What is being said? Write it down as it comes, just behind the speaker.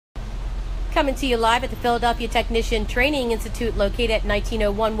Coming to you live at the Philadelphia Technician Training Institute located at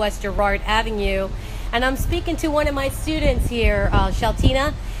 1901 West Girard Avenue. And I'm speaking to one of my students here,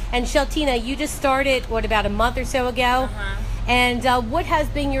 Sheltina. And Sheltina, you just started, what, about a month or so ago? And what has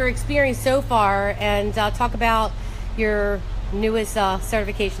been your experience so far? And talk about your newest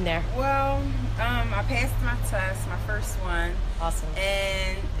certification there. Well, I passed my test, my first one. Awesome.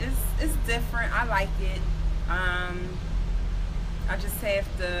 And it's different. I like it. I just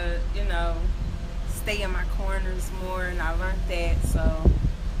have to, you know, stay in my corners more, and I learned that, so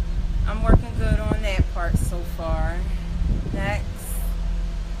I'm working good on that part so far. Next,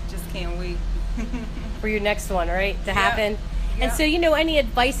 just can't wait. For your next one, right, to happen. Yep. And so, you know, any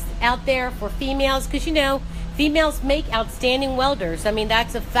advice out there for females? Because, you know, females make outstanding welders. I mean,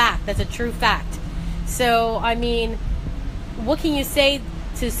 that's a fact. That's a true fact. So, I mean, what can you say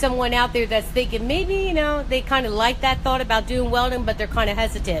to someone out there that's thinking maybe, you know, they kind of like that thought about doing welding, but they're kind of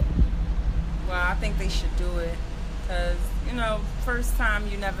hesitant? Well, I think they should do it because, you know, first time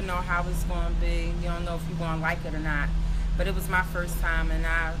you never know how it's going to be. You don't know if you're going to like it or not. But it was my first time, and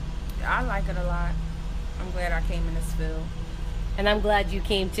I like it a lot. I'm glad I came in this field. And I'm glad you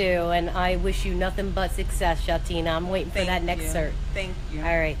came too, and I wish you nothing but success, Sheltina. I'm waiting for that next cert. Thank you.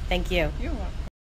 All right, thank you. You're welcome.